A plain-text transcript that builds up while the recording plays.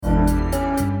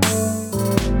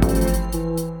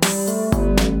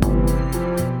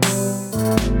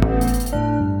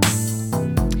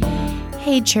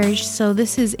Hey church, so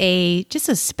this is just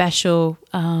a special,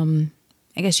 I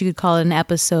guess you could call it an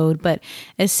episode, but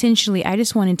essentially I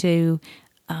just wanted to,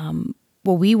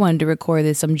 we wanted to record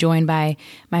this. I'm joined by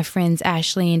my friends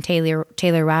Ashley and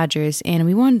Taylor Rogers, and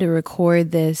we wanted to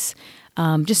record this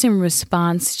just in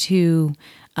response to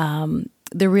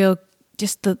the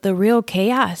real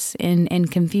chaos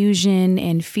and confusion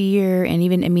and fear and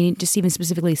even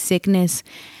specifically sickness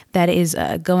that is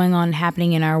going on and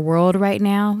happening in our world right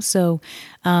now. So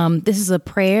this is a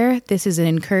prayer. This is an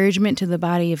encouragement to the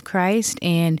body of Christ.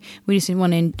 And I just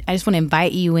want to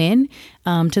invite you in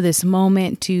to this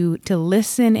moment to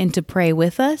listen and to pray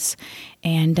with us.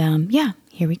 And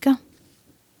here we go.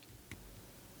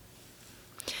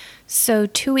 So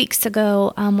 2 weeks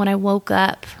ago, when I woke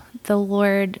up, the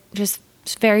Lord just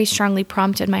very strongly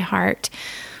prompted my heart,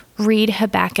 read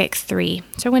Habakkuk 3.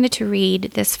 So I wanted to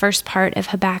read this first part of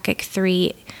Habakkuk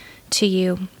 3 to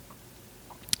you.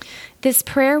 This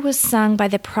prayer was sung by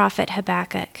the prophet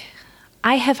Habakkuk.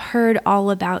 I have heard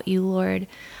all about you, Lord.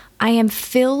 I am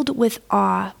filled with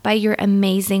awe by your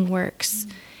amazing works.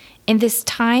 In this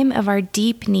time of our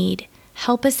deep need,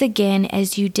 help us again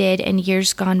as you did in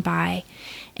years gone by.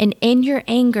 And in your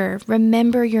anger,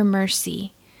 remember your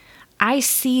mercy. I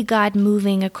see God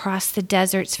moving across the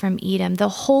deserts from Edom, the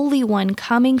Holy One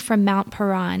coming from Mount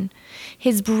Paran.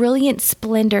 His brilliant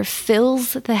splendor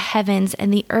fills the heavens,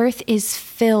 and the earth is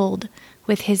filled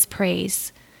with his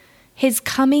praise. His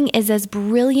coming is as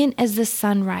brilliant as the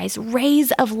sunrise.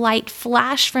 Rays of light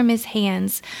flash from his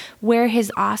hands where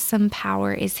his awesome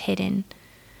power is hidden.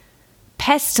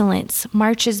 Pestilence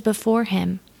marches before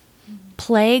him.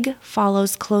 Plague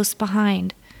follows close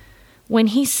behind. When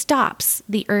he stops,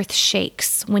 the earth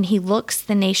shakes. When he looks,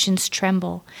 the nations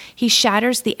tremble. He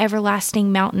shatters the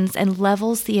everlasting mountains and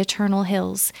levels the eternal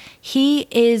hills. He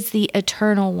is the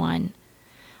eternal one.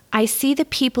 I see the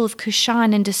people of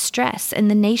Cushan in distress and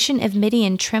the nation of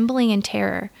Midian trembling in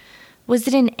terror. Was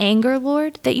it in anger,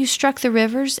 Lord, that you struck the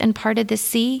rivers and parted the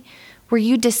sea? Were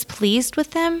you displeased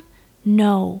with them?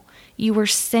 No, you were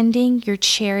sending your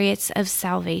chariots of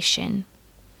salvation.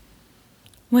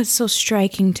 What's so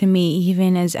striking to me,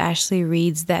 even as Ashley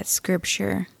reads that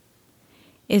scripture,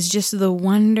 is just the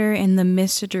wonder and the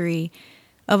mystery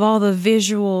of all the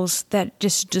visuals that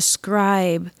just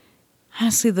describe,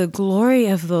 honestly, the glory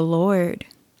of the Lord.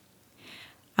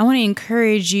 I want to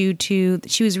encourage you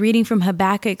she was reading from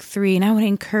Habakkuk 3, and I want to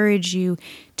encourage you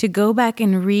to go back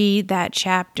and read that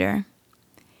chapter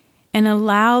and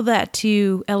allow that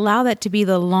to be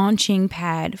the launching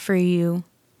pad for you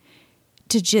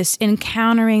to just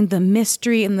encountering the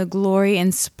mystery and the glory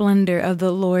and splendor of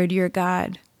the Lord your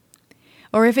God.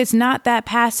 Or if it's not that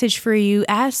passage for you,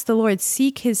 ask the Lord,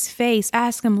 seek his face,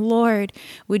 ask him, Lord,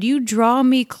 would you draw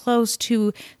me close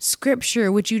to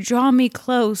scripture? Would you draw me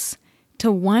close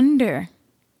to wonder?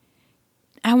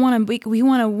 We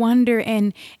want to wonder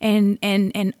and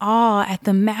awe at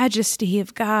the majesty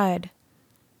of God.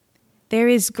 There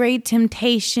is great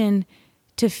temptation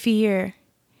to fear.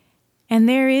 And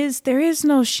there is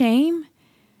no shame,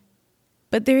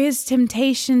 but there is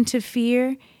temptation to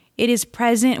fear. It is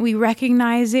present. We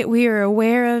recognize it. We are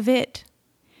aware of it.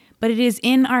 But it is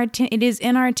in our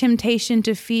temptation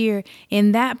to fear,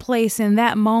 in that place, in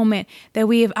that moment, that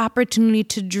we have opportunity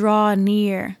to draw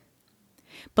near.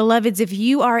 Beloveds, if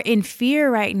you are in fear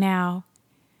right now,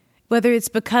 whether it's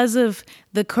because of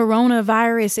the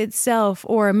coronavirus itself,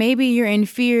 or maybe you're in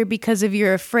fear because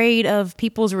you're afraid of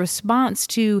people's response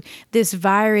to this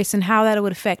virus and how that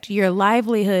would affect your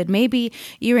livelihood. Maybe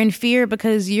you're in fear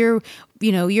because your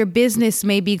business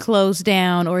may be closed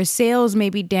down, or sales may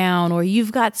be down, or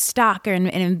you've got stock or an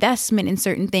investment in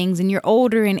certain things, and you're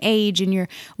older in age, and you're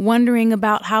wondering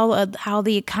about how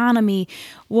the economy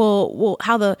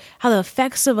how the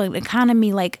effects of an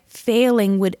economy like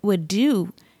failing would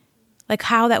do. Like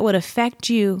how that would affect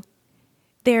you.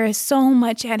 There is so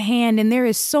much at hand, and there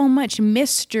is so much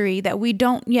mystery that we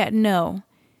don't yet know.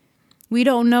 We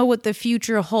don't know what the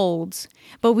future holds,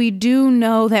 but we do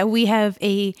know that we have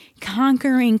a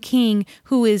conquering King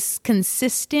who is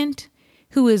consistent,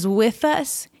 who is with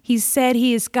us. He said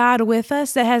he is God with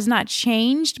us. That has not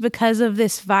changed because of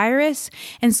this virus.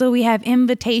 And so we have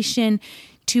invitation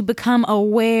to become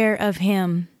aware of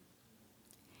him.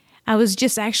 I was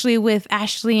just actually with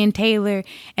Ashley and Taylor,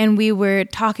 and we were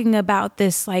talking about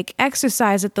this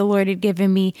exercise that the Lord had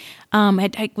given me,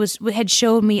 had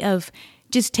showed me of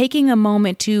just taking a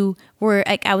moment to where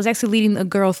I was actually leading a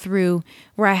girl through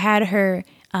where I had her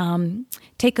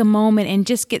take a moment and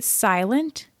just get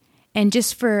silent, and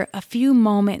just for a few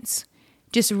moments,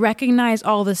 just recognize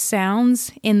all the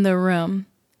sounds in the room.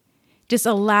 Just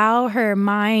allow her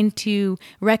mind to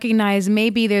recognize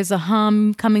maybe there's a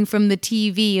hum coming from the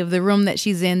TV of the room that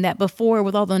she's in, that before,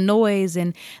 with all the noise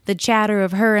and the chatter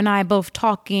of her and I both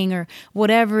talking or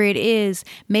whatever it is,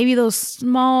 maybe those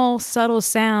small, subtle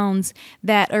sounds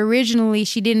that originally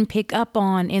she didn't pick up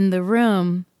on in the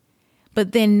room.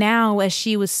 But then now, as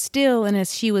she was still and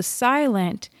as she was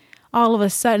silent, all of a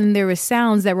sudden there were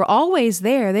sounds that were always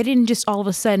there. They didn't just all of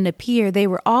a sudden appear. They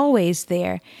were always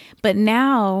there. But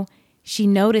now she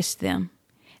noticed them.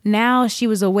 Now she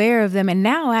was aware of them. And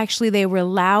now actually they were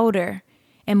louder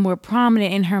and more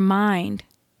prominent in her mind.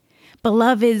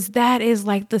 Beloveds, that is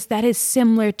like this. That is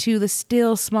similar to the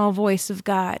still small voice of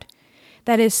God.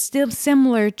 That is still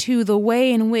similar to the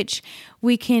way in which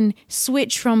we can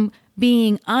switch from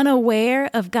being unaware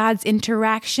of God's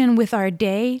interaction with our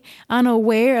day,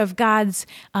 unaware of God's,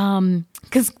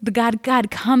 because God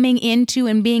coming into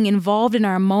and being involved in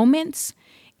our moments,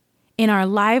 in our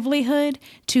livelihood,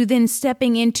 to then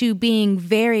stepping into being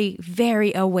very,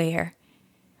 very aware,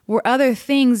 where other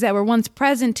things that were once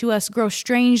present to us grow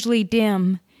strangely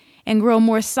dim and grow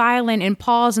more silent and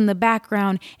pause in the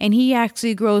background, and he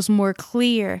actually grows more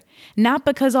clear. Not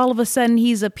because all of a sudden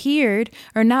he's appeared,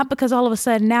 or not because all of a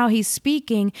sudden now he's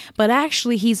speaking, but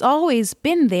actually he's always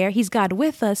been there. He's God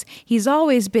with us. He's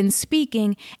always been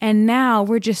speaking, and now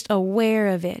we're just aware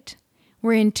of it.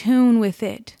 We're in tune with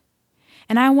it.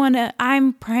 And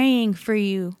I'm praying for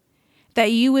you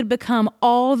that you would become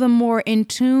all the more in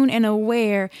tune and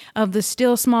aware of the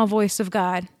still small voice of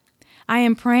God. I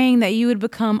am praying that you would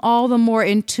become all the more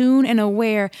in tune and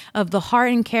aware of the heart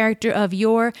and character of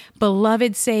your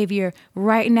beloved Savior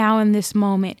right now in this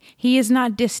moment. He is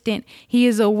not distant. He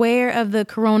is aware of the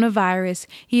coronavirus.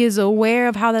 He is aware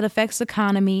of how that affects the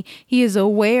economy. He is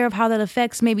aware of how that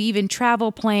affects maybe even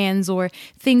travel plans or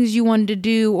things you wanted to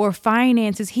do or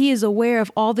finances. He is aware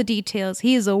of all the details.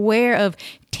 He is aware of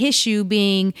tissue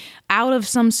being out of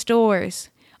some stores.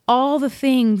 All the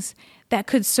things that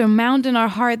could surmount in our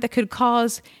heart, that could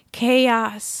cause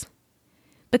chaos.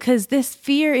 Because this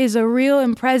fear is a real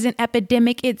and present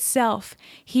epidemic itself.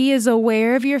 He is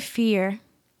aware of your fear.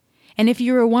 And if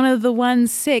you were one of the ones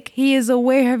sick, he is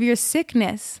aware of your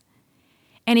sickness.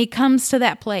 And he comes to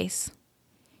that place.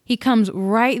 He comes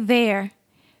right there.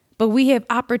 But we have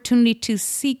opportunity to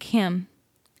seek him.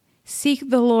 Seek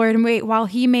the Lord and wait while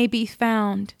he may be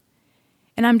found.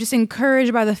 And I'm just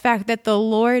encouraged by the fact that the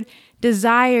Lord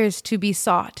desires to be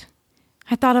sought.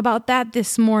 I thought about that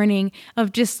this morning,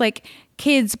 of just like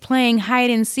kids playing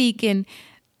hide and seek. And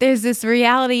there's this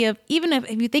reality of, even if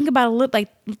you think about like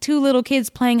two little kids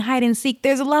playing hide and seek,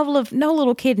 there's a level of no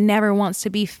little kid never wants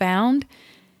to be found.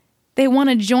 They want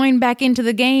to join back into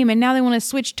the game, and now they want to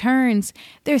switch turns.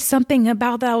 There's something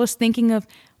about that I was thinking of,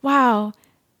 wow,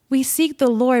 we seek the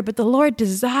Lord, but the Lord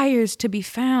desires to be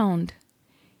found.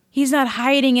 He's not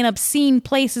hiding in obscene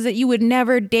places that you would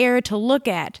never dare to look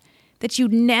at, that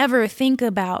you'd never think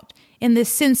about, in the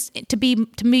sense to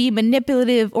be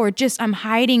manipulative, or just I'm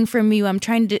hiding from you. I'm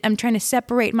trying to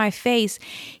separate my face.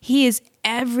 He is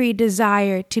every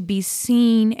desire to be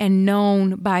seen and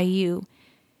known by you.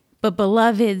 But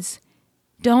beloveds,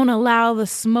 don't allow the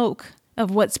smoke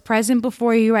of what's present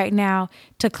before you right now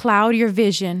to cloud your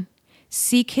vision.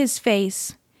 Seek his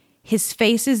face. His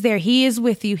face is there. He is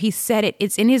with you. He said it.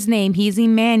 It's in his name. He's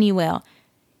Emmanuel.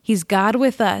 He's God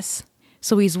with us.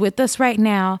 So he's with us right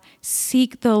now.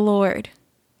 Seek the Lord.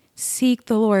 Seek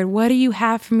the Lord. What do you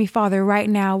have for me, Father, right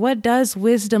now? What does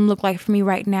wisdom look like for me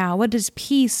right now? What does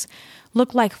peace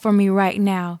look like for me right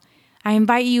now? I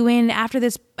invite you in after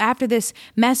this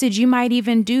message. You might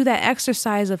even do that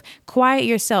exercise of quiet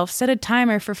yourself. Set a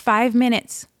timer for 5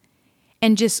 minutes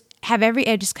and just have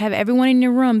everyone in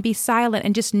your room be silent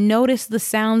and just notice the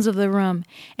sounds of the room.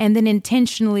 And then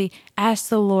intentionally ask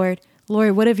the Lord,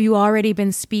 what have you already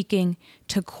been speaking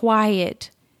to quiet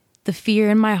the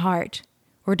fear in my heart,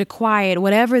 or to quiet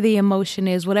whatever the emotion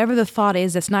is, whatever the thought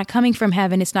is that's not coming from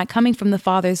heaven. It's not coming from the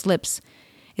Father's lips.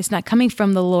 It's not coming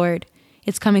from the Lord.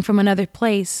 It's coming from another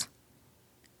place.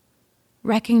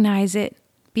 Recognize it,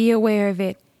 be aware of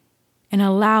it, and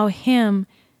allow him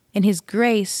and his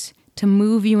grace to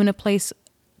move you in a place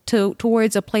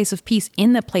towards a place of peace,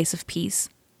 in the place of peace,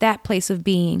 that place of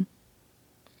being.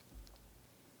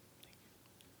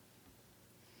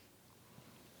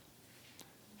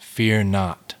 Fear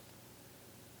not.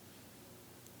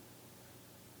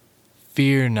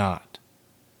 Fear not.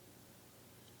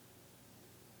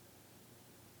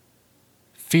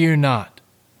 Fear not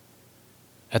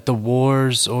at the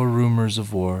wars or rumors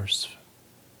of wars.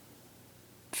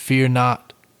 Fear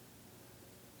not.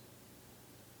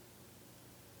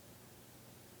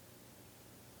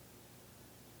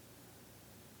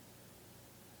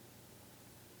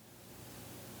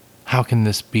 How can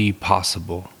this be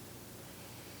possible?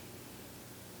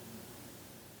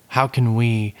 How can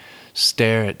we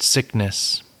stare at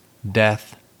sickness,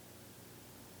 death,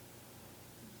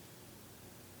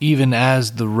 even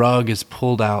as the rug is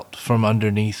pulled out from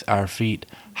underneath our feet?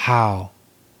 How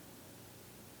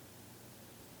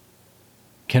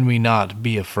can we not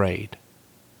be afraid?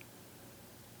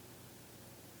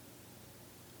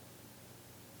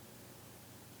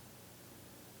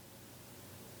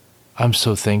 I'm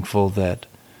so thankful that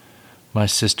my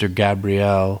sister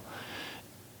Gabrielle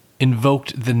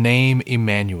invoked the name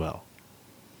Emmanuel.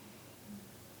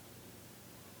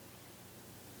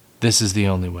 This is the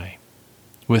only way.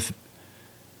 With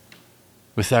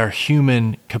our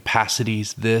human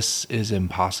capacities, this is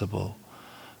impossible.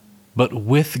 But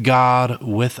with God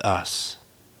with us,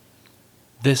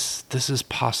 this is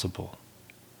possible.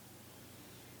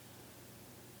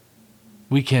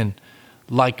 We can,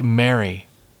 like Mary,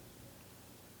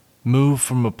 move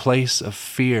from a place of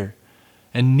fear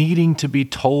and needing to be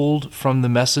told from the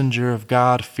messenger of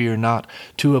God, fear not,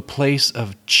 to a place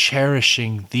of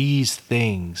cherishing these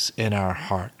things in our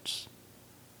hearts.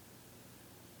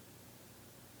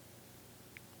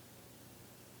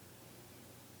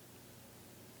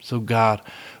 So God,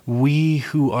 we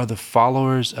who are the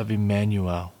followers of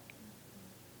Emmanuel,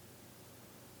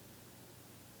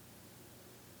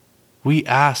 we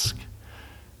ask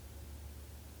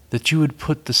that you would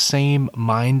put the same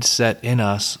mindset in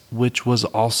us which was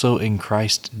also in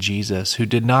Christ Jesus, who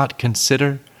did not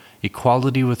consider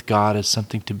equality with God as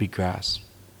something to be grasped.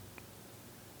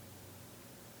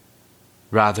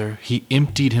 Rather, he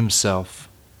emptied himself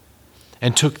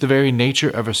and took the very nature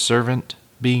of a servant,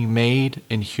 being made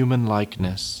in human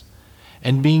likeness,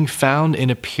 and being found in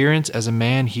appearance as a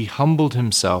man, he humbled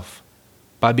himself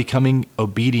by becoming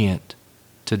obedient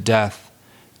to death,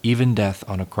 even death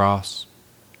on a cross.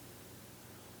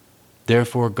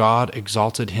 Therefore God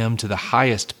exalted him to the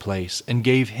highest place and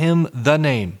gave him the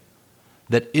name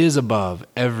that is above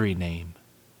every name,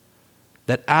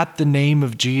 that at the name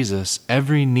of Jesus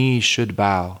every knee should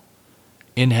bow,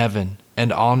 in heaven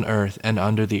and on earth and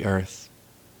under the earth,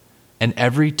 and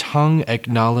every tongue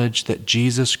acknowledge that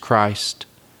Jesus Christ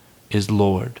is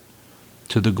Lord,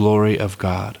 to the glory of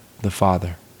God the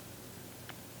Father.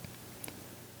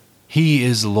 He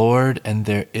is Lord, and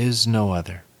there is no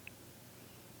other.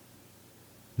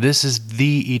 This is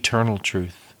the eternal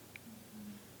truth.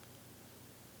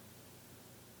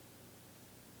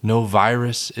 No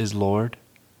virus is Lord.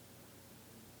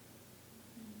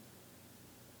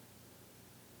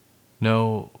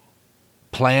 No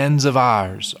plans of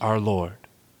ours are Lord.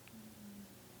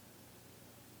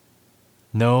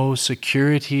 No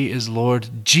security is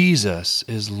Lord. Jesus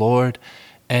is Lord,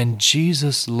 and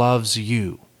Jesus loves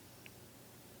you.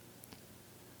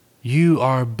 You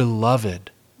are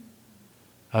beloved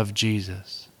of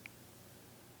Jesus.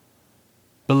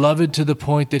 Beloved to the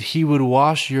point that he would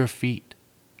wash your feet.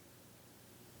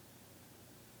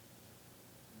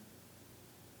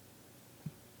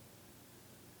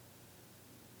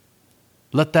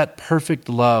 Let that perfect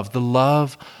love, the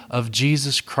love of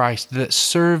Jesus Christ that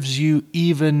serves you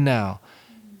even now,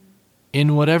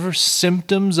 in whatever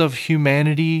symptoms of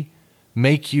humanity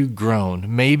make you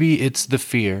groan. Maybe it's the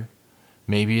fear.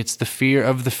 Maybe it's the fear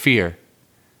of the fear.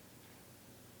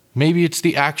 Maybe it's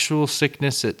the actual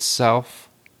sickness itself.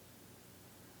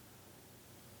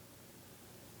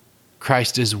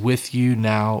 Christ is with you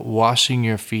now, washing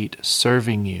your feet,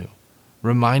 serving you,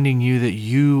 reminding you that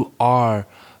you are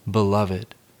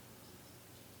beloved.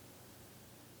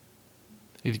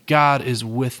 God is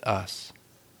with us.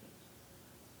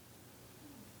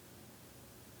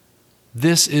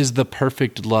 This is the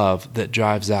perfect love that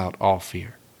drives out all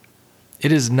fear.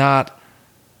 It is not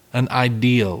an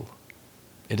ideal.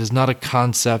 It is not a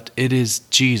concept. It is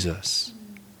Jesus.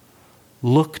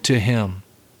 Look to him.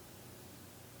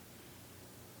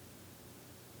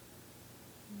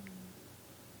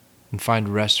 And find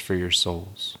rest for your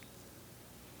souls.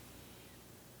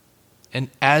 And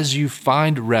as you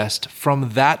find rest from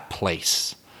that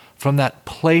place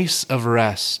of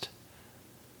rest,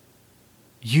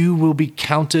 you will be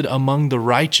counted among the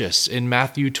righteous in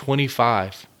Matthew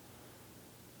 25,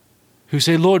 who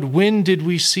say, Lord, when did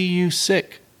we see you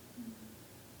sick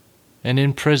and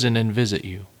in prison and visit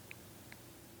you?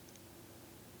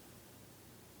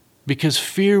 Because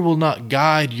fear will not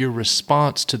guide your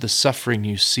response to the suffering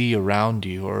you see around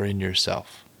you or in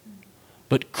yourself.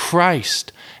 But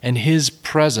Christ and his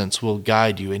presence will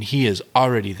guide you, and he is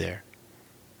already there.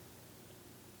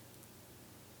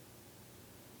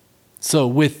 So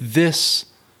with this,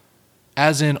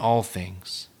 as in all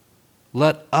things,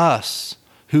 let us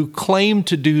who claim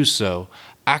to do so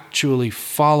actually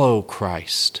follow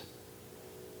Christ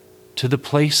to the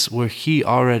place where he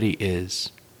already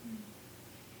is.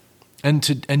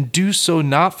 And do so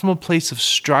not from a place of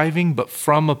striving, but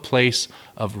from a place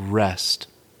of rest.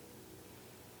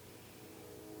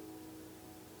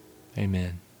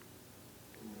 Amen.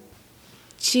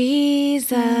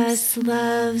 Jesus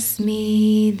loves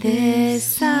me,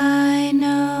 this I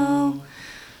know,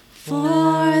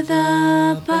 for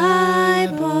the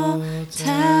Bible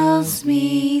tells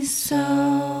me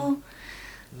so.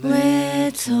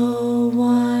 Little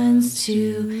ones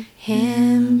to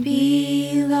him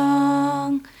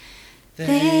belong.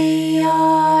 They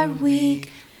are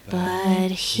weak, but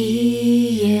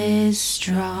he is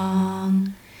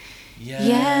strong.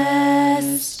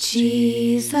 Yes,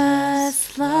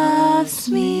 Jesus loves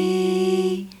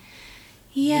me.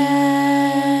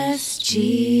 Yes,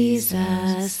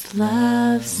 Jesus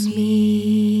loves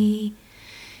me.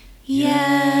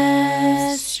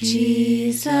 Yes,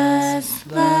 Jesus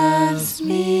loves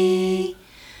me.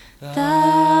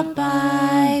 The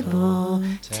Bible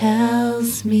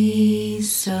tells me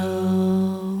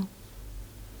so.